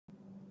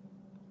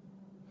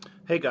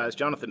Hey guys,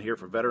 Jonathan here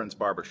for Veterans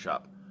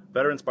Barbershop.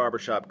 Veterans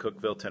Barbershop,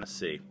 Cookeville,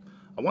 Tennessee.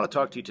 I want to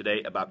talk to you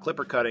today about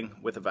clipper cutting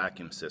with a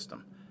vacuum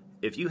system.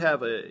 If you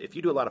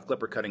do a lot of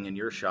clipper cutting in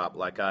your shop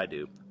like I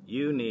do,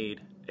 you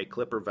need a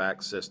clipper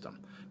vac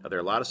system. Now there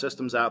are a lot of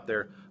systems out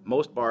there.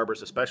 Most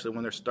barbers, especially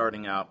when they're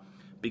starting out,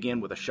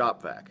 begin with a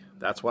shop vac.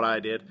 That's what I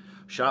did.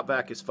 Shop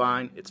vac is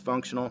fine, it's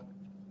functional,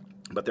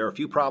 but there are a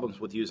few problems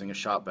with using a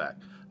shop vac.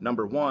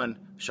 Number one,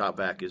 shop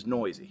vac is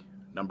noisy.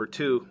 Number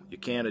two, you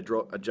can't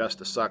adjust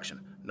the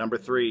suction. Number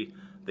three,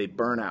 they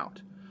burn out.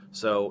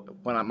 So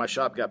when my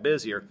shop got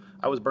busier,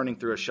 I was burning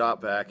through a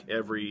shop vac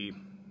every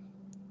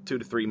 2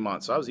 to 3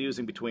 months. So I was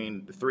using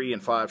between 3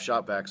 and 5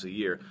 shop vacs a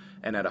year,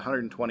 and at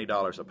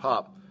 $120 a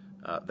pop,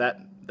 that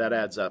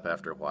adds up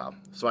after a while.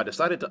 So I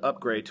decided to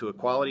upgrade to a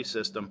quality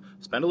system,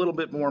 spend a little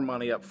bit more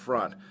money up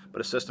front, but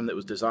a system that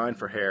was designed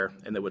for hair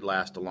and that would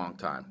last a long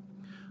time.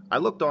 I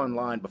looked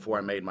online before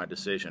I made my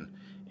decision,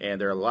 and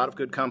there are a lot of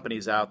good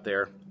companies out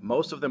there.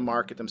 Most of them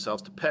market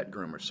themselves to pet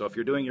groomers. So if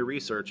you're doing your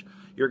research,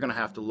 you're going to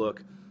have to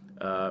look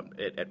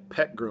at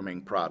pet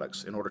grooming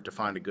products in order to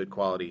find a good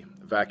quality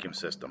vacuum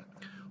system.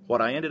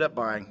 What I ended up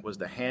buying was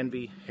the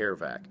Hanvey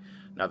Hairvac.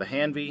 Now the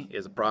Hanvey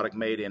is a product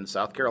made in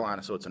South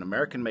Carolina, so it's an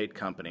American-made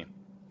company.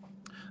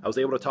 I was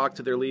able to talk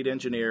to their lead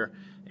engineer,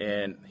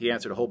 and he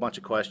answered a whole bunch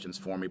of questions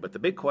for me. But the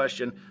big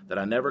question that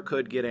I never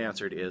could get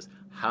answered is,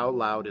 how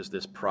loud is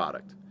this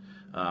product?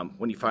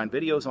 When you find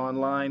videos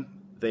online,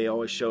 they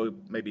always show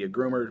maybe a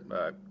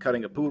groomer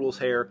cutting a poodle's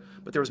hair,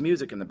 but there was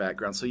music in the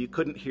background, so you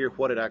couldn't hear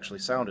what it actually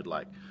sounded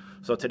like.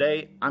 So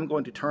today, I'm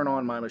going to turn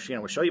on my machine. I'm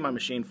going to show you my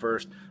machine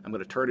first. I'm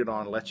going to turn it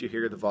on, let you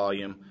hear the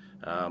volume,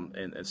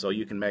 and so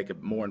you can make a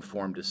more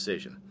informed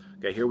decision.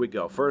 Okay, here we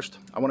go. First,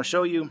 I want to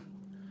show you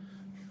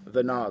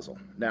the nozzle.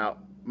 Now,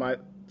 my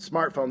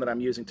smartphone that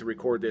I'm using to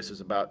record this is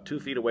about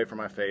 2 feet away from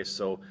my face,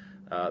 so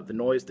the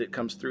noise that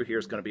comes through here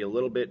is going to be a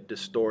little bit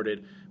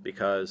distorted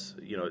because,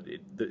 you know,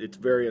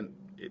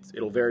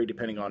 it'll vary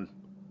depending on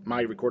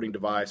my recording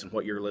device and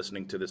what you're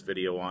listening to this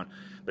video on.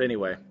 But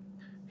anyway,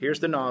 here's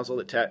the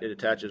nozzle. It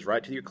attaches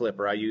right to your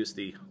clipper. I use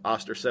the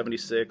Oster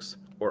 76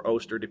 or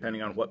Oster,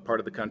 depending on what part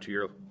of the country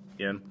you're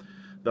in.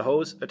 The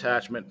hose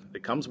attachment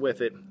that comes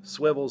with it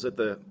swivels at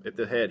the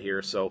head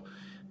here, so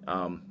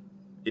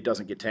it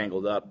doesn't get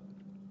tangled up.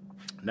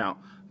 Now,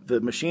 the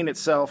machine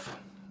itself,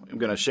 I'm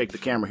going to shake the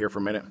camera here for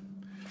a minute.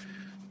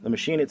 The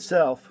machine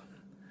itself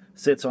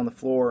sits on the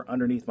floor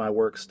underneath my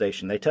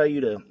workstation. They tell you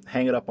to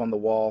hang it up on the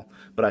wall,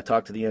 but I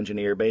talked to the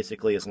engineer.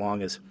 Basically, as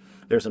long as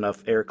there's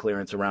enough air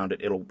clearance around it,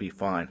 it'll be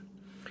fine.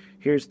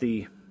 Here's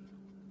the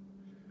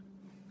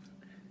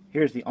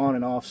on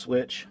and off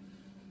switch.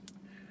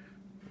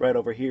 Right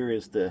over here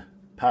is the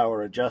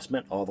power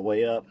adjustment, all the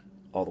way up,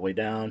 all the way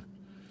down.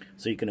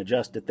 So you can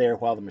adjust it there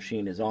while the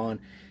machine is on.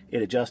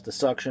 It adjusts the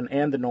suction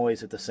and the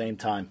noise at the same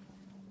time.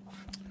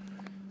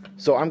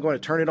 So I'm going to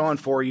turn it on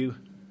for you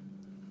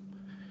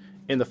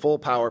in the full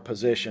power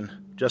position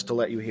just to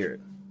let you hear it.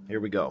 Here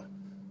we go.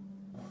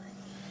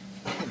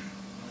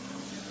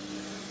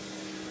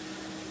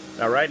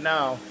 Now right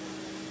now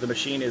the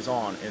machine is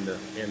on in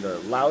the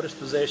loudest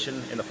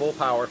position, in the full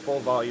power, full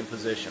volume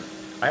position.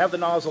 I have the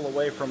nozzle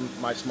away from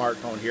my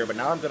smartphone here, but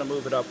now I'm going to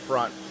move it up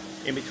front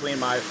in between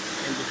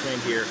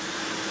here.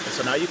 And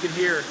so now you can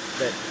hear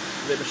that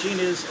the machine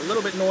is a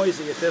little bit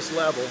noisy at this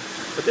level,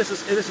 but this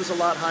is a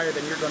lot higher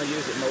than you're going to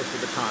use it most of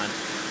the time.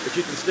 But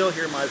you can still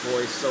hear my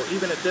voice, so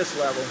even at this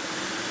level,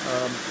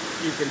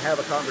 you can have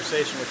a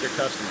conversation with your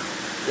customer.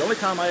 The only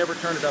time I ever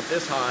turn it up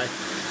this high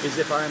is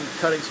if I'm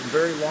cutting some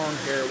very long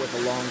hair with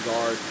a long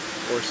guard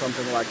or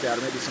something like that,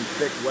 or maybe some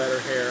thick,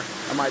 wetter hair.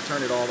 I might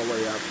turn it all the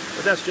way up,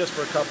 but that's just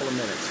for a couple of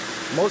minutes.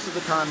 Most of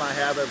the time I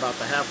have it about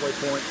the halfway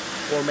point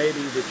or maybe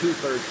the 2/3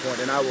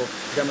 point, and I will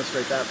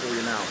demonstrate that for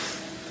you now.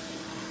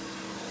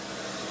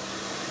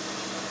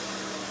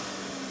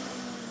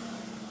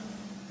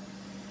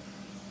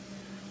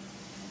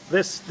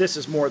 This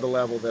is more the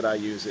level that I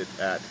use it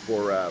at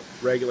for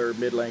regular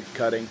mid-length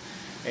cutting,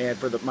 and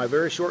for my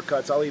very short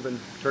cuts I'll even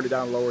turn it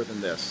down lower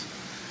than this.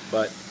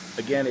 But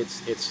again,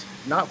 it's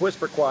not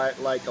whisper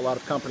quiet like a lot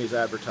of companies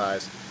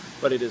advertise,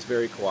 but it is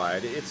very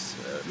quiet. It's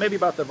maybe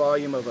about the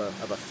volume of a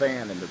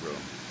fan in the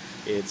room.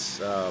 It's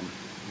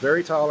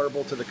very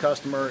tolerable to the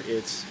customer.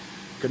 It's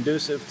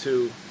conducive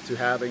to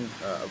having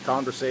a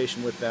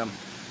conversation with them.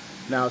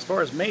 Now, as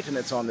far as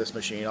maintenance on this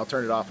machine, I'll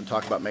turn it off and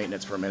talk about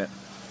maintenance for a minute.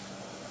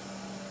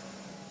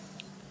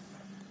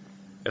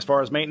 As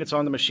far as maintenance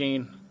on the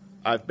machine,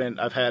 I've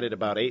had it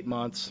about 8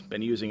 months,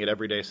 been using it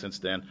every day since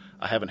then.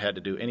 I haven't had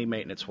to do any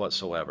maintenance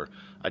whatsoever.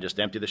 I just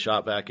empty the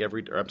shop vac I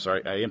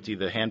empty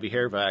the Hanvey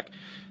Hairvac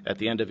at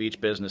the end of each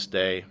business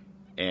day,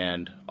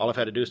 and all I've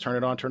had to do is turn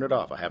it on, turn it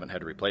off. I haven't had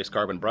to replace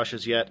carbon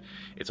brushes yet.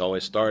 It's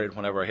always started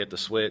whenever I hit the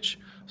switch.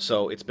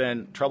 So it's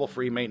been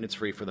trouble-free,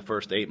 maintenance-free for the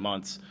first 8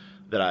 months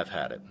that I've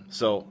had it.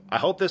 So I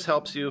hope this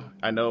helps you.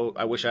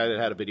 I wish I had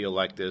had a video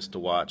like this to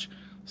watch.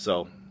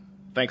 So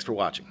thanks for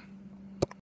watching.